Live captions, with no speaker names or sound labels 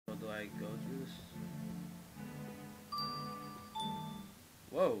I go through this?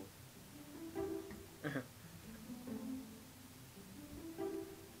 Whoa.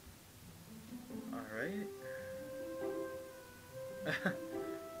 Alright.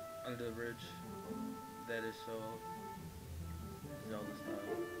 Under the bridge. That is so Zelda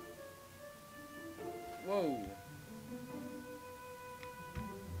style. Whoa.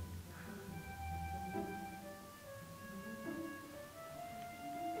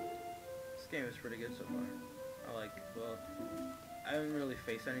 This game is pretty good so far. I like, well, I haven't really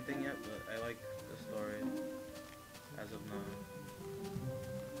faced anything yet, but I like the story as of now.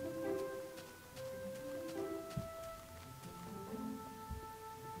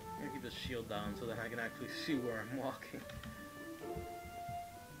 I'm gonna keep the shield down so that I can actually see where I'm walking.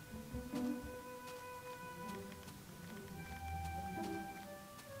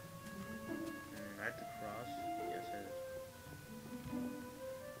 I have to cross. Yes, I did.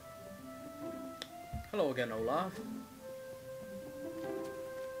 Hello again, Olaf.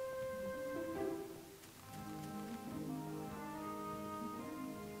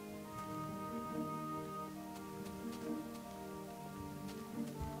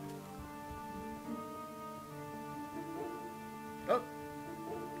 Oh,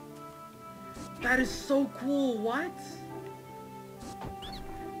 that is so cool. What?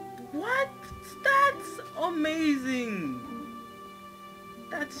 What? That's amazing.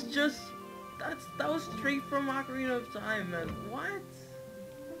 That's just, that was straight from Ocarina of Time, man. What?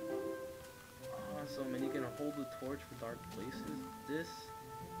 Awesome, and you can hold the torch for dark places. This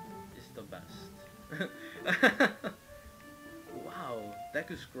is the best. Wow,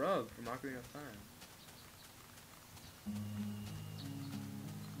 Deku Scrub from Ocarina of Time.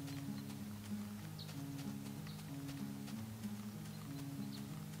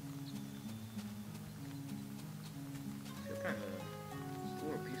 Feel kind of, it's a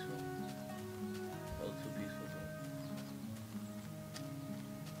little peaceful. A little too peaceful, though.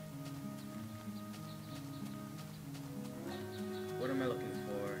 What am I looking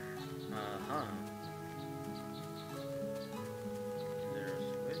for? Uh-huh. Is there a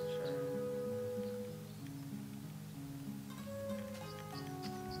switch?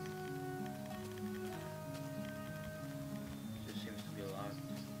 Just seems to be locked.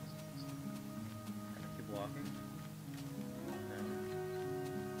 Can I keep walking? No.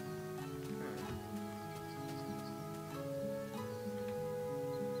 Huh.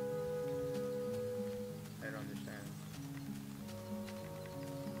 I don't understand.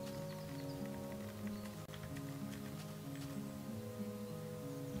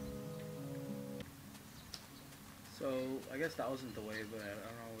 So, I guess that wasn't the way, but I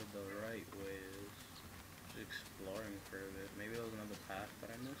don't know what the right way is. Just exploring for a bit. Maybe there was another path that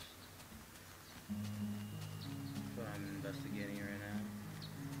I missed. That's what I'm investigating right now.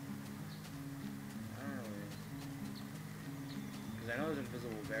 I don't know. Because I know there's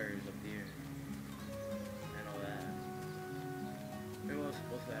invisible barriers up here. I know that. Maybe I was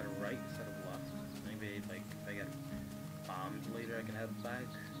supposed to have right instead of left. Maybe, like, if I get bombed later, I can have it back.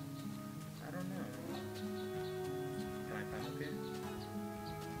 I don't know. Can I climb up here?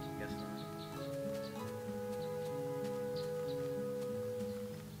 Guess not.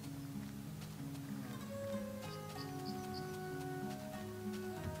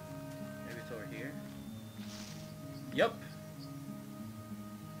 Maybe it's over here? Yup!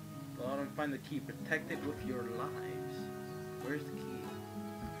 Go out and find the key. Protect it with your lives. Where's the key?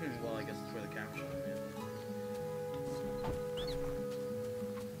 Well, I guess it's where the camera shot is.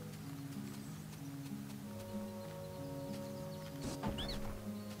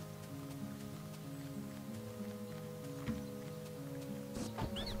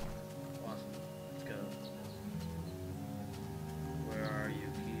 Awesome. Let's go. Where are you,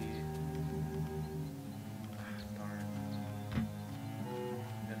 key? Ah, darn.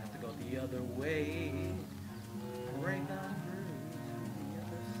 Gonna have to go the other way. Right down through to the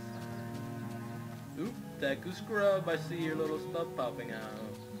other side. Oop, Deku Scrub, I see your little stuff popping out.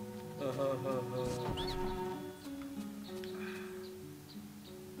 Well, I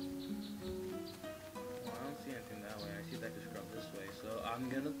don't see anything that way. I see Deku Scrub this way, so I'm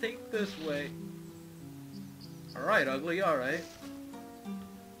gonna take this way. Alright, ugly, alright.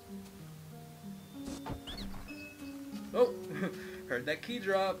 Oh, heard that key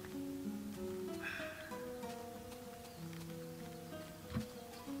drop.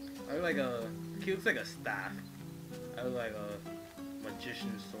 I look like a, he looks like a staff. I look like a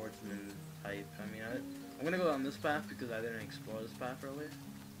magician, swordsman type. I mean, I'm gonna go down this path because I didn't explore this path earlier.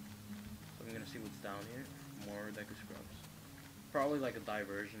 So I'm gonna see what's down here. More Deku Scrubs. Probably like a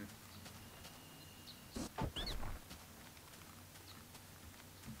diversion.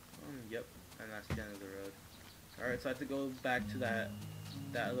 Yep, and that's the end of the road. Alright, so I have to go back to that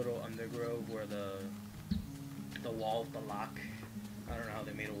little undergrove where the wall of the lock. I don't know how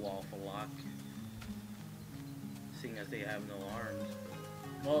they made a wall of a lock, seeing as they have no arms.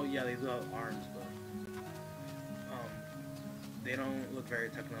 Well, yeah, they do have arms, but they don't look very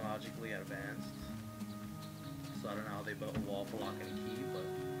technologically advanced. So I don't know how they built a wall for lock and key, but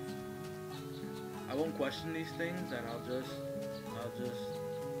I won't question these things, and I'll just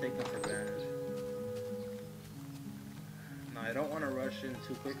take them for granted. Now I don't want to rush in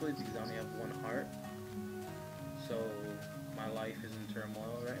too quickly because I only have one heart, so my life is in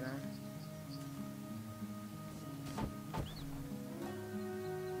turmoil right now.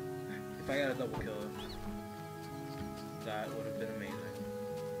 If I got a double kill, that would have been amazing.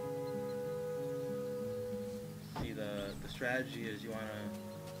 See, the strategy is you want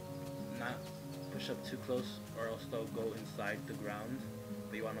to not push up too close or else they'll go inside the ground,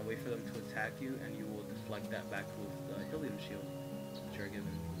 but you want to wait for them to attack you and you will deflect that back with the Helium Shield that you're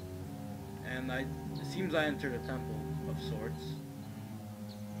given. And it seems I entered a temple of sorts.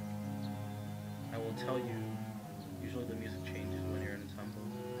 I will tell you, usually the music changes when you're in a temple.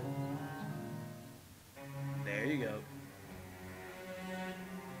 There you go.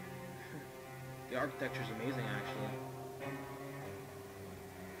 The architecture is amazing, actually.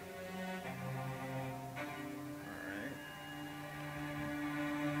 Alright.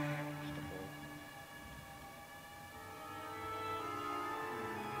 Just a hole.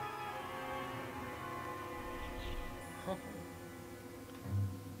 Huh.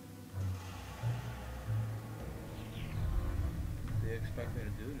 What do they expect me to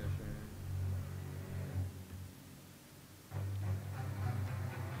do in this room?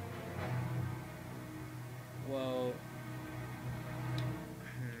 Well,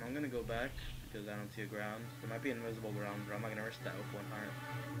 I'm gonna go back because I don't see a ground. There might be an invisible ground, but I'm not gonna risk that with one heart.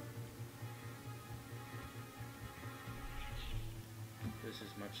 This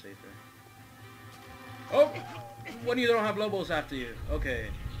is much safer. Oh! When you don't have Lobos after you. Okay.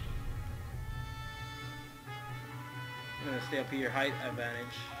 I'm gonna stay up here, height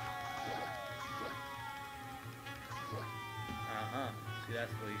advantage. See,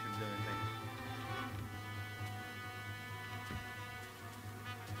 that's what you should be doing things.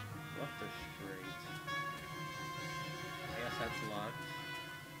 Left or straight? I guess that's locked.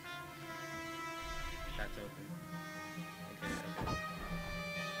 That's open. Okay, okay.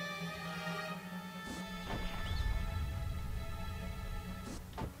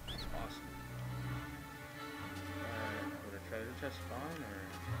 Awesome. Would a treasure chest spawn, or?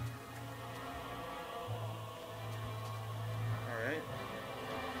 Alright.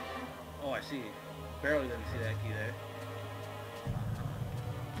 Oh, I see. Barely didn't see that key there.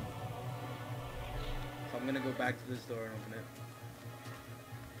 So I'm gonna go back to this door and open it.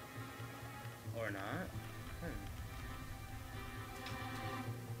 Or not?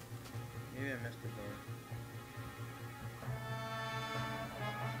 Maybe I missed the door.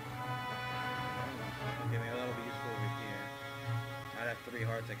 Okay, maybe that'll be useful over here. I'd have 3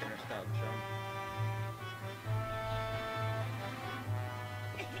 hearts, I can rest out and jump.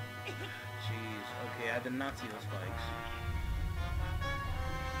 Jeez, okay, I did not see those spikes.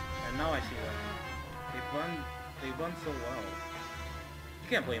 And now I see them. They blend so well. You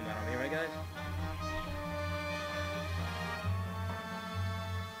can't blame that on me, right guys?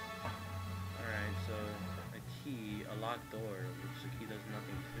 Alright, so a key, a locked door, which the key does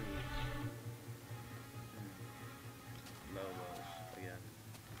nothing to. Lobos, again.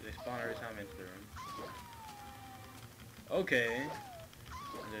 They spawn every time I enter the room. Okay.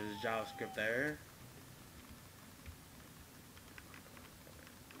 There's JavaScript there.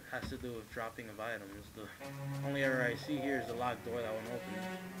 Has to do with dropping of items. The only error I see here is the locked door that won't open.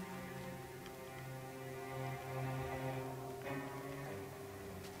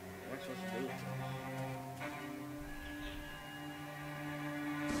 What am I supposed to do with this?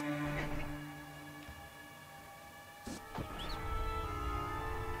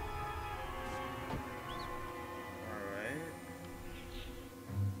 Alright.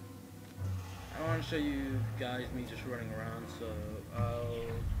 I don't want to show you guys me just running around, so I'll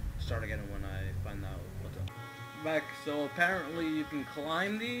start again when I find out what's up. Back, so apparently you can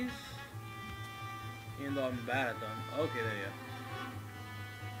climb these, even though I'm bad at them. Okay, there you go.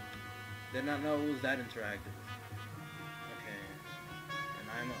 Did not know it was that interactive. Okay, and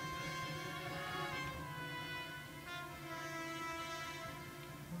I'm up.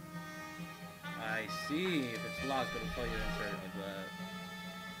 I see. If it's locked, it'll tell you to insert it like that.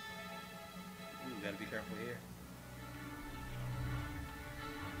 Ooh, gotta be careful here.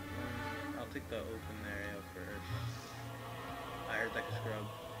 I'll take the open area first. I heard that could scrub.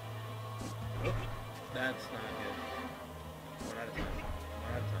 That's not good. One at a time.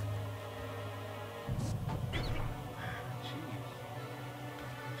 One at a time. Jeez.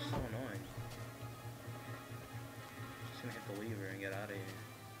 So annoying. Just gonna hit the lever and get out of here.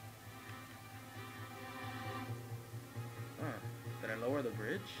 Huh. Did I lower the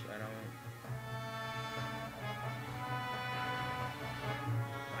bridge? I don't